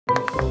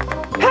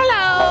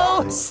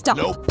Stop.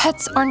 Nope.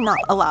 Pets are not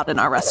allowed in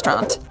our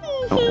restaurant.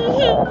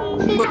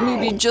 But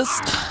maybe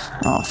just…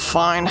 Oh,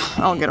 fine.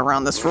 I'll get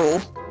around this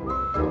rule.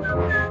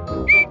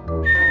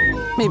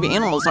 Maybe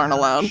animals aren't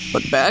allowed,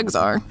 but bags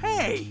are.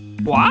 Hey!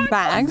 What?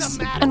 Bags?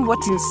 And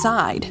what's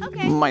inside?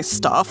 Okay. My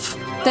stuff.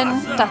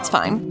 Then that's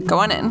fine. Go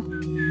on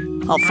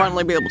in. I'll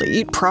finally be able to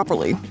eat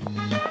properly.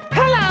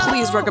 Hello!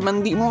 Please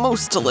recommend the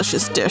most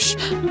delicious dish.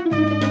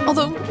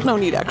 Although, no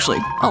need actually.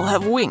 I'll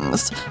have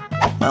wings.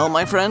 Well,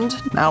 my friend,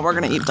 now we're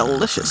gonna eat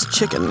delicious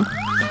chicken.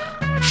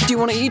 Do you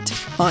want to eat?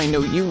 I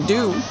know you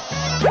do.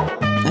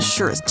 This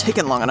sure has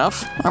taken long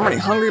enough. I'm already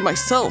hungry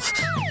myself.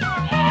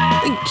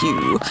 Thank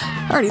you.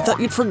 I already thought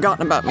you'd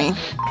forgotten about me.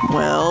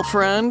 Well,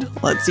 friend,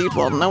 let's eat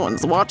while no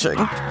one's watching.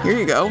 Here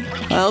you go.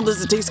 Well,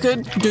 does it taste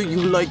good? Do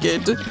you like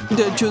it?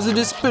 Dad chose it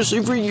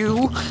especially for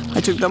you.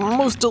 I took the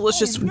most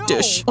delicious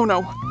dish. Oh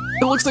no,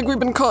 it looks like we've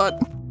been caught.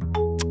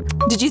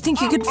 Did you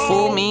think you could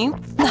fool me?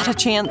 Not a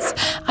chance.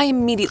 I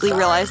immediately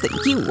realized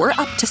that you were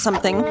up to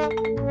something.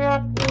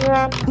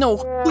 No,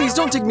 please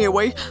don't take me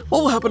away.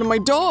 What will happen to my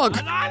dog?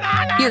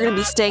 You're gonna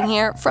be staying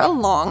here for a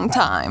long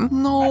time.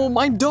 No,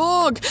 my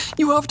dog!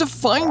 You have to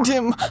find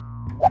him!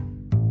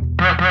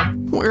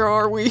 Where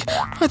are we?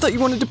 I thought you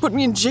wanted to put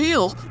me in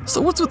jail.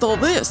 So what's with all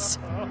this?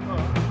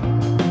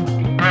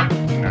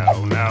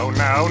 No.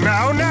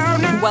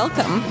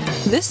 Welcome.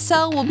 This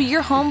cell will be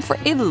your home for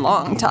a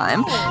long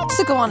time.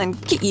 So go on and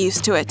get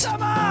used to it.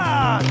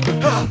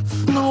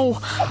 No,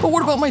 but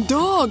what about my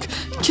dog?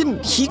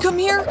 Can he come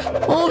here?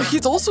 Oh,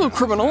 he's also a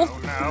criminal.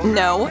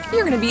 No,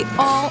 you're gonna be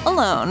all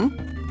alone.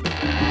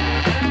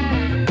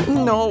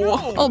 No,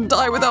 I'll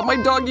die without my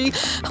doggy.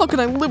 How can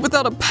I live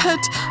without a pet?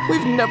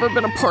 We've never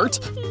been apart.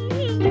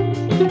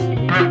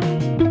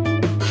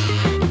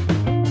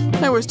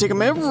 I always take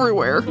him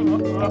everywhere.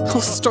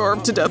 He'll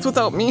starve to death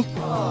without me.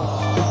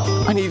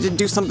 I need to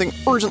do something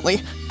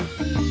urgently.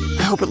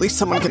 I hope at least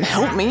someone can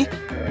help me.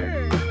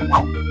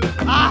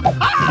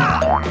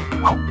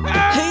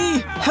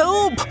 Hey,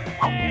 help!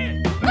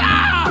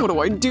 What do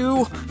I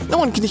do? No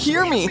one can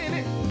hear me.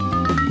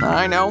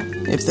 I know.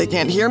 If they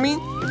can't hear me,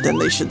 then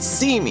they should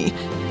see me.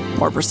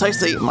 More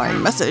precisely, my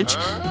message.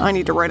 I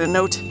need to write a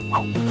note.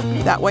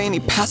 That way any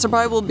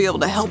passerby will be able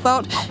to help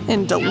out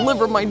and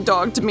deliver my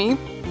dog to me,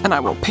 and I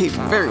will pay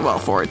very well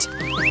for it.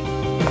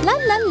 La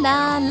la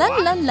la la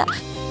la la.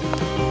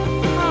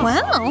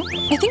 Wow,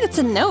 I think it's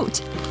a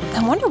note.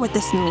 I wonder what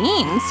this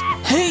means.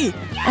 Hey,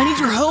 I need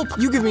your help.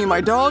 You give me my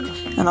dog,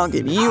 and I'll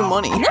give you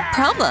money. No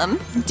problem.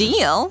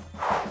 Deal.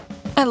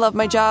 I love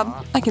my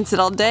job. I can sit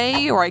all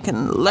day, or I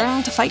can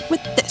learn to fight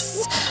with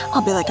this.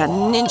 I'll be like a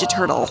ninja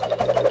turtle.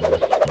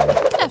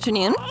 Good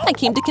afternoon. I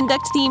came to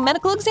conduct the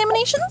medical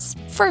examinations.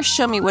 First,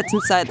 show me what's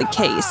inside the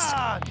case.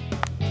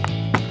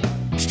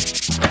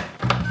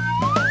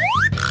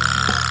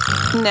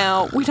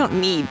 No, we don't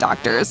need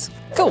doctors.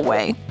 Go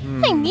away.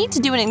 I need to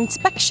do an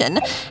inspection.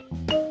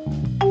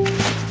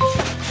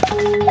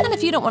 And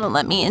if you don't want to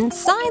let me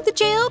inside the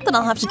jail, then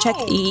I'll have to check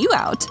you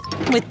out.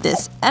 With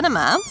this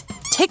enema,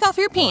 take off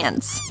your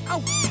pants.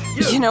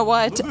 You know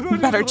what?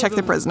 Better check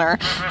the prisoner.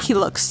 He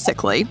looks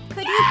sickly.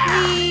 Could you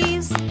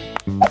please?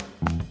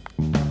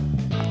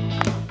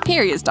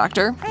 Here he is,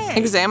 doctor.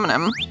 Examine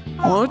him.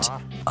 What?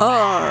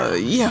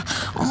 Yeah.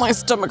 My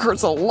stomach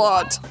hurts a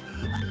lot.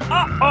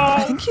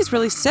 I think he's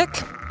really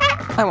sick.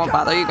 I won't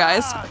bother you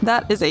guys.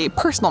 That is a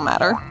personal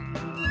matter.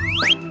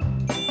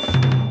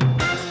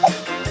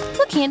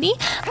 Look, Andy,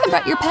 I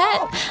brought your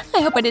pet.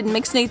 I hope I didn't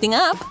mix anything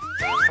up.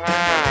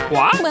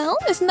 What? Well,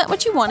 isn't that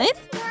what you wanted?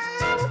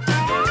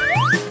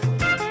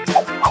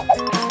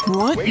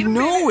 What?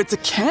 No, it's a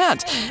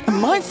cat. And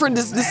my friend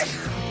is this…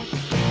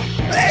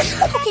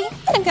 Okay,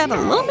 I got a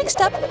little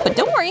mixed up, but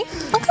don't worry,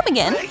 I'll come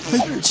again.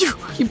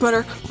 You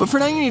better, but for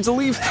now you need to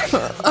leave.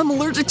 I'm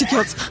allergic to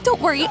cats.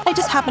 Don't worry, I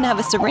just happen to have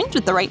a syringe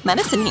with the right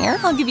medicine here.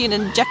 I'll give you an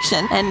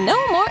injection and no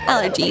more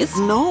allergies.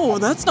 No,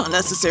 that's not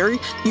necessary.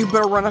 You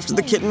better run after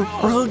the kitten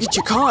or he'll get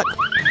you caught.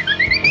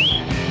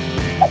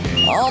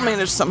 I'll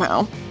manage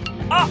somehow.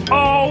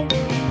 Uh-oh!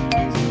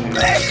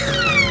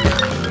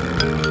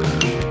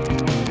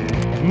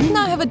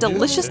 Now I have a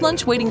delicious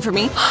lunch waiting for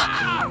me.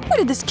 Where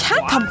did this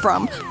cat come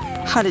from?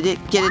 How did it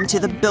get into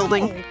the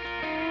building?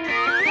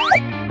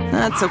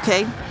 That's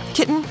okay.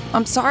 Kitten,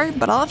 I'm sorry,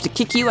 but I'll have to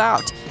kick you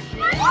out.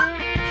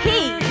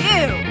 Hey,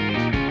 you!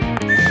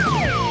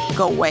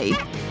 Go away.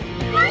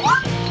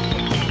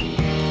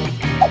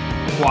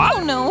 What?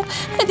 Oh no,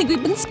 I think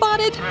we've been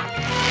spotted.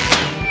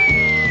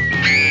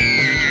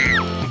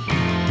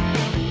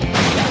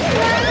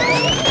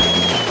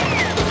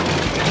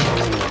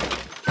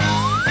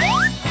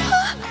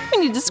 I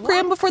need to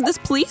scram before this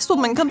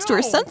policewoman comes to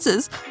her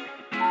senses.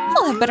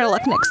 I'll have better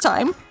luck next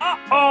time.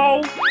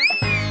 Uh-oh!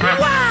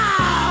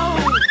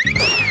 Wow!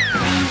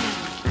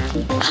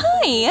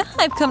 Hi,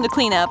 I've come to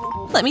clean up.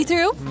 Let me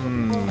through?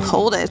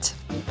 Hold it.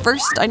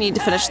 First, I need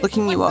to finish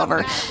looking you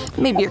over.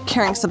 Maybe you're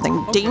carrying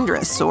something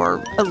dangerous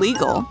or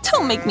illegal.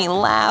 Don't make me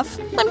laugh.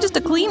 I'm just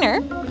a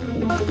cleaner.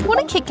 Want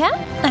a Kit Kat?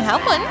 I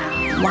have one.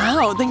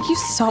 Wow, thank you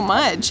so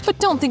much. But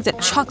don't think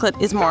that chocolate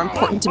is more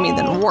important to me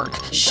than work.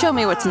 Show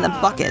me what's in the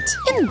bucket.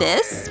 In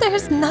this?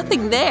 There's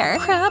nothing there.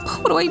 Crap,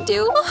 what do I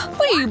do?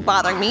 Why are you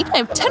bothering me? I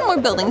have 10 more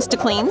buildings to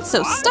clean,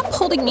 so stop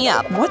holding me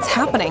up. What's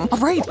happening? All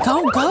right,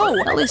 go, go.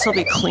 At least it'll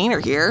be cleaner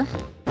here.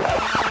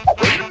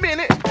 Wait a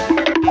minute.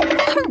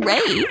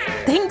 Hooray!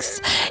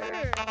 Thanks.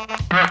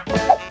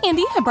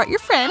 Andy, I brought your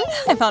friend.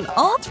 I found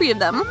all 3 of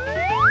them.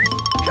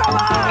 Come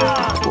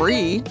on!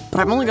 3? But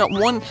I've only got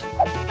 1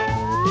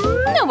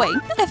 No way,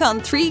 I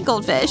found 3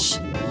 goldfish.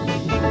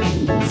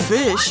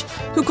 fish.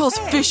 Who calls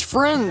fish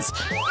friends?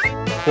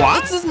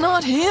 What? This is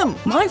not him.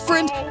 My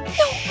friend.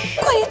 No,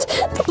 quiet.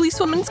 The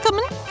policewoman's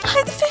coming.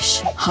 Hide the fish.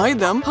 Hide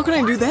them? How can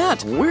I do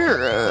that?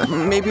 Where?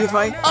 Maybe if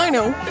I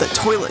know. The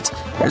toilet.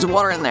 There's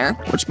water in there,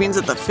 which means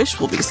that the fish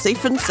will be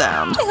safe and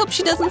sound. I hope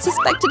she doesn't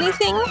suspect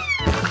anything.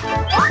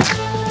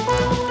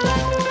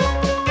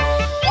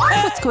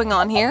 What's going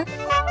on here?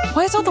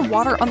 Why is all the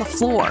water on the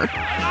floor?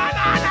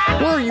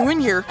 Why are you in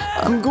here?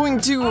 I'm going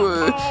to,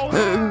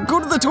 go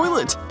to the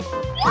toilet.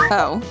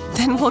 Oh,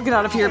 then we'll get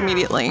out of here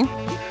immediately.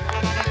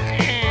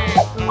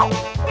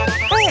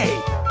 Hey!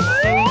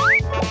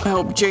 I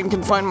hope Jane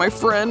can find my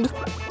friend.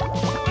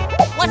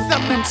 What's the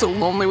I'm so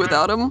lonely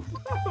without him.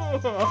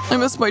 I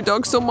miss my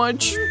dog so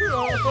much.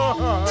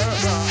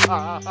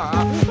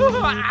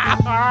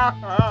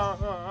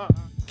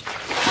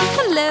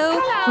 Hello.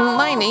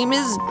 My name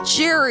is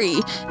Jerry,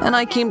 and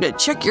I came to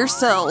check your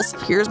cells.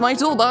 Here's my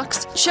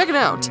toolbox. Check it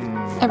out.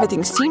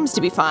 Everything seems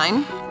to be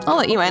fine. I'll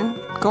let you in.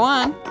 Go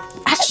on.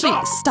 Actually,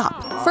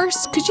 stop.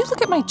 First, could you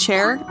look at my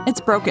chair? It's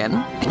broken.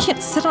 I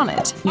can't sit on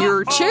it.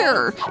 Your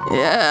chair.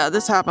 Yeah,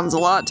 this happens a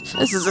lot.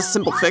 This is a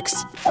simple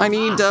fix. I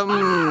need,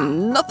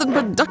 nothing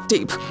but duct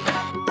tape.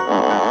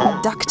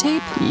 Duct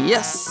tape?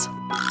 Yes.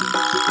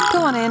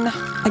 Go on in.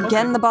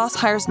 Again, the boss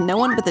hires no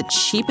one but the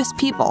cheapest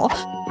people.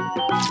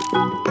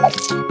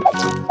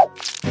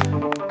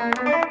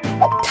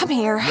 Come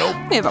here.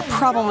 We have a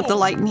problem with the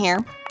light in here.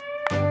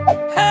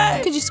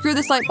 Hey! Could you screw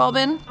this light bulb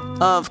in?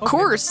 Of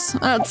course.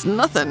 That's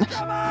nothing.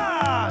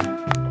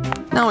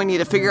 Now I need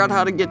to figure out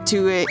how to get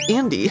to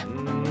Andy.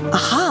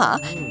 Aha!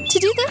 To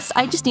do this,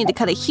 I just need to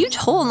cut a huge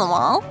hole in the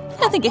wall.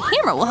 I think a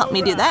hammer will help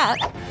me do that.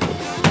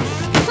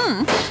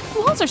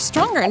 The walls are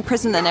stronger in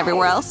prison than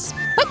everywhere else.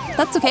 But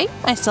that's okay,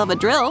 I still have a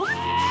drill.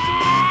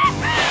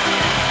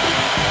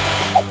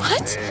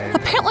 What?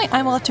 Apparently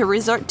I will have to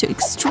resort to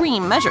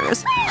extreme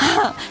measures.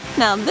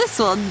 Now this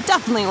will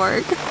definitely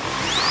work.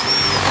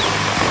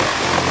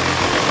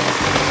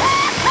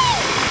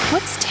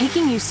 What's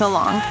taking you so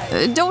long?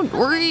 Don't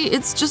worry,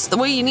 it's just the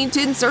way you need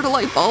to insert a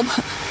light bulb.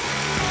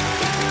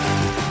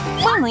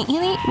 Finally,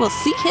 Annie will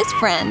see his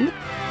friend.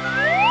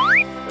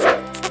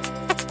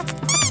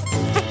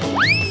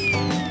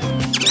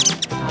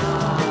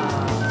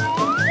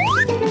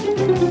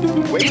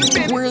 Wait a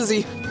minute. Where is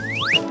he?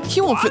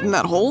 He won't fit in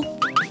that hole.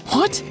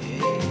 What?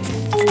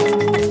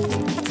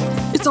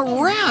 It's a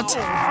rat!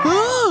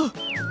 Ah!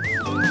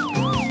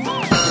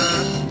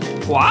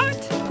 What?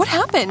 What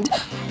happened?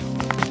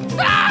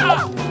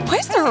 Why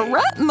is there a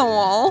rat in the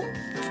wall?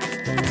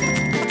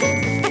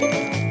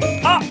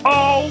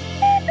 Uh-oh!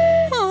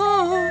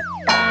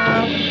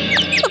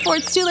 Before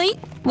it's too late,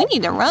 we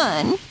need to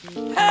run.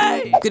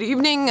 Hey! Good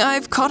evening,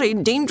 I've caught a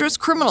dangerous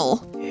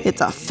criminal. It's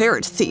a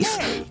ferret thief.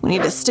 We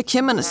need to stick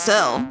him in a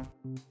cell.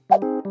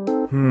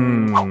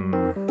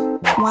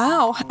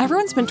 Wow,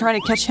 everyone's been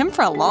trying to catch him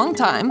for a long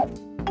time.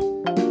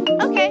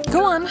 Okay.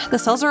 Go on, the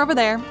cells are over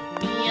there.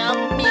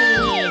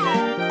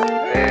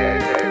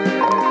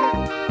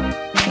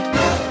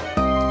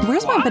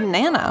 Where's my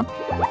banana?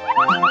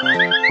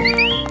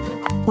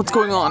 What's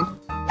going on?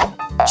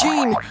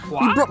 Jane,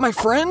 you brought my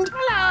friend?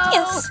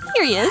 Yes,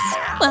 here he is.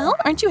 Well,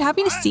 aren't you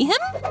happy to see him?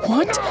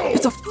 What?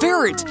 It's a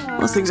ferret!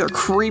 Those things are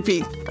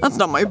creepy. That's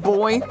not my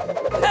boy.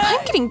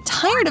 I'm getting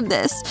tired of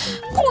this.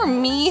 Poor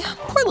me.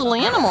 Poor little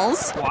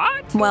animals.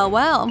 What?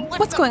 Well,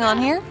 what's going on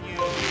here?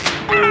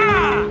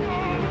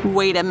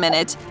 Wait a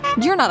minute.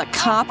 You're not a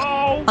cop.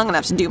 I'm gonna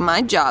have to do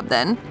my job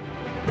then.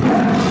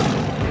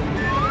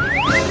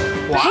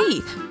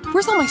 Hey,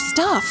 where's all my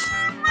stuff?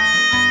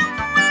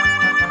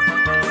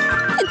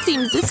 It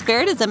seems this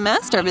ferret is a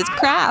master of his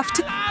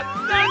craft.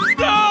 Let's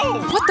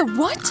go! What the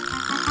what?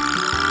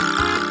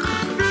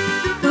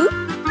 Oop.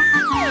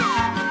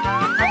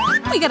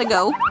 We gotta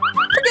go.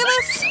 Forgive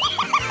us.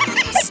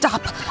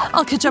 Stop.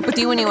 I'll catch up with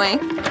you anyway.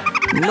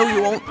 No,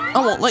 you won't. I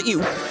won't let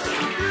you.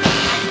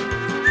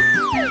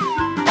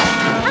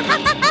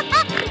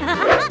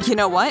 You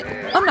know what?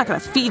 I'm not gonna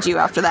feed you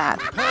after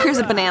that. Here's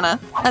a banana.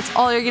 That's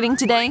all you're getting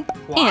today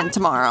and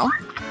tomorrow.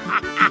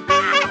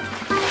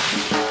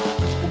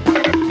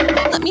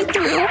 Let me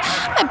through.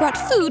 I brought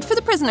food for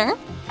the prisoner.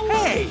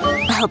 Hey!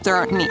 I hope there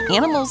aren't any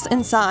animals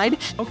inside.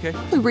 Okay.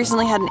 We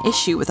recently had an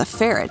issue with a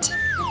ferret.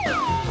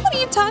 What are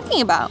you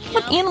talking about?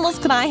 What animals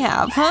could I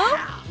have,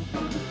 huh?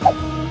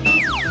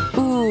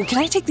 Ooh, can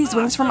I take these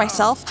wings for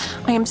myself?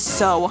 I am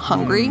so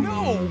hungry.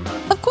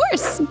 Of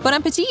course. Bon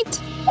appetit.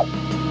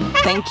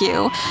 Thank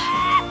you.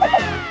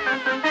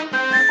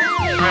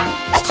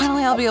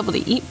 Finally, I'll be able to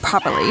eat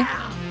properly.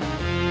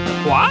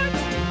 What?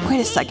 Wait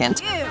a second.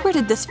 Where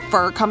did this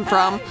fur come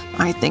from?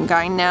 I think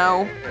I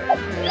know.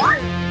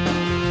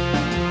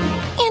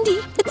 Andy,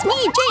 it's me,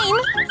 Jane.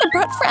 I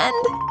brought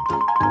friend.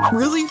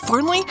 Really?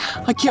 Finally?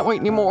 I can't wait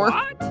anymore.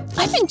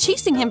 I've been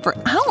chasing him for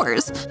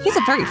hours. He's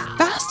a very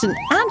fast and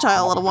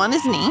agile little one,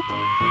 isn't he?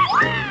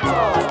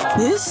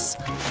 This?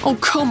 Oh,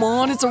 come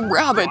on, it's a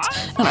rabbit.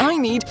 And I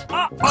need…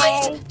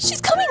 Quiet!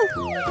 She's coming!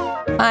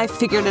 I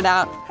figured it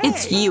out.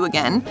 It's you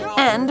again.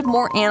 And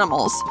more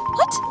animals.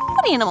 What?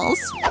 What animals?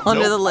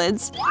 Under the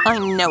lids. I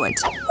know it.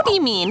 What do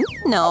you mean?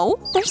 No,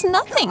 there's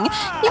nothing.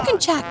 You can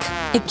check.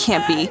 It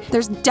can't be.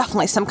 There's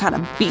definitely some kind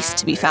of beast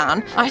to be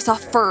found. I saw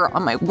fur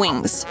on my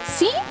wings.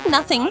 See?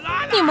 Nothing.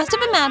 You must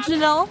have imagined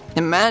it all.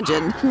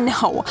 Imagined?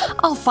 No,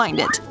 I'll find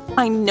it.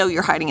 I know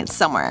you're hiding it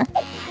somewhere.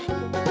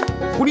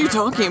 What are you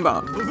talking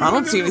about? I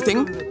don't see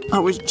anything. I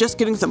was just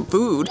getting some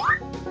food.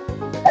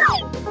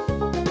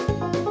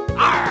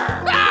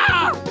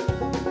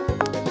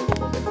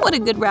 What a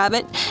good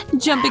rabbit,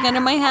 jumping under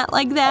my hat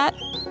like that.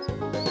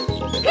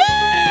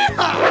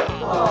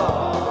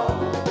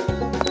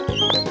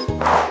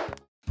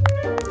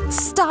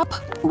 Stop!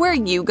 Where are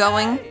you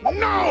going?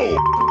 No!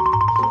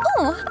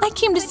 Oh, I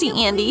came to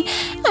see Andy.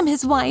 I'm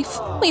his wife.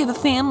 We have a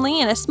family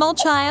and a small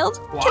child.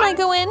 Can I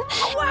go in?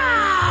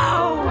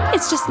 Wow!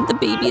 It's just that the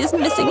baby is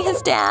missing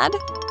his dad.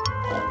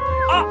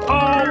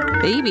 Uh-oh!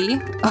 Baby?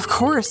 Of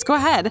course, go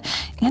ahead.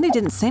 Andy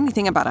didn't say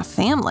anything about a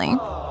family.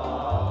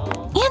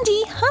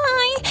 Andy,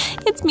 hi!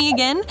 It's me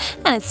again,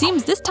 and it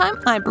seems this time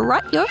I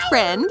brought your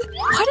friend.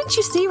 Why didn't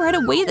you say right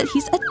away that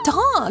he's a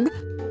dog?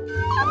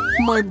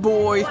 My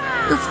boy,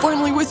 you're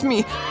finally with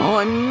me. Oh,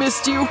 I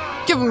missed you.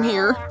 Give him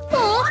here.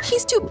 Oh,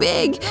 he's too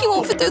big. He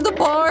won't fit through the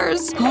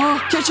bars.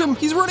 Oh, catch him.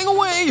 He's running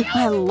away.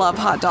 I love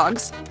hot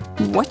dogs.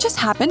 What just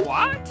happened?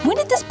 What? When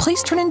did this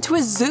place turn into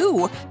a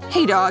zoo?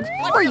 Hey, dog,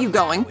 where are you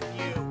going?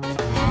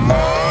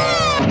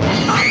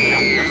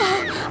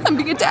 I'm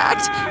being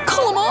attacked.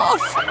 Call him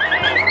off.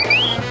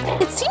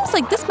 It seems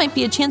like this might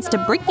be a chance to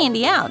break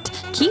Andy out.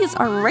 Keys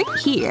are right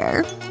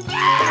here.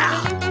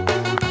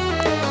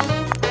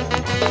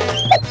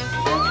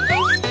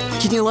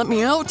 Can you let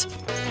me out?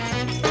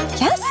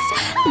 Yes,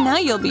 now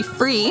you'll be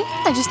free.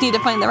 I just need to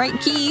find the right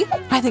key.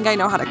 I think I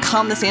know how to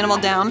calm this animal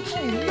down.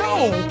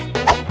 No!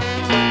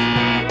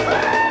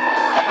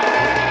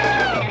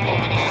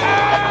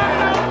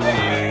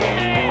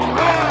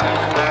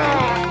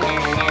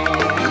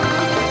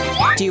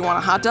 Do you want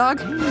a hot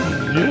dog?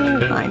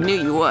 I knew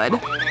you would.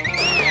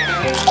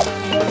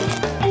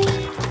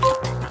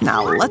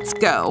 Now let's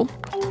go.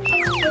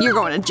 You're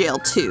going to jail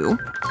too.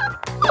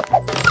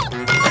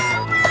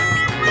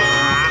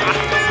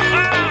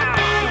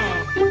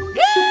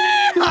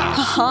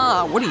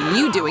 Haha, what are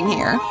you doing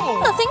here?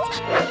 Nothing.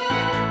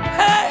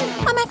 Hey!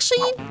 I'm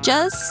actually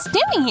just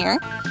standing here.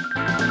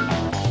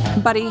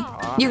 Buddy,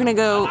 you're gonna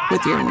go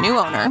with your new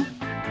owner.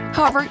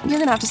 However, you're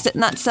gonna have to sit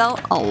in that cell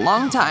a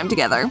long time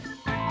together.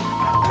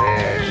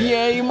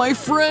 Yay, my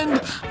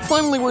friend!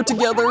 Finally we're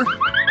together.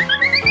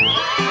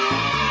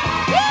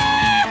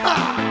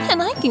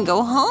 And I can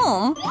go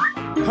home.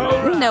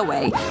 No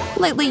way.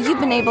 Lately, you've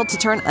been able to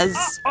turn a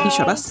You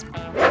showed us?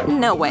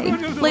 No way.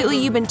 Lately,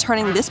 you've been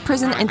turning this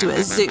prison into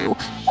a zoo.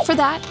 For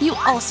that, you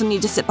also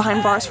need to sit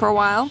behind bars for a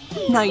while.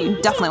 Now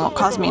you definitely won't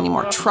cause me any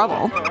more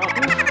trouble.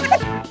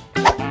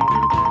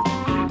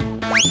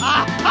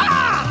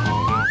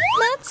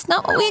 That's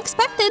not what we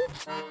expected.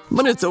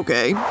 But it's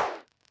okay.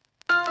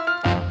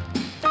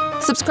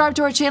 Subscribe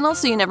to our channel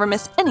so you never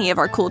miss any of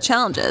our cool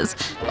challenges.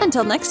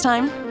 Until next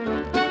time.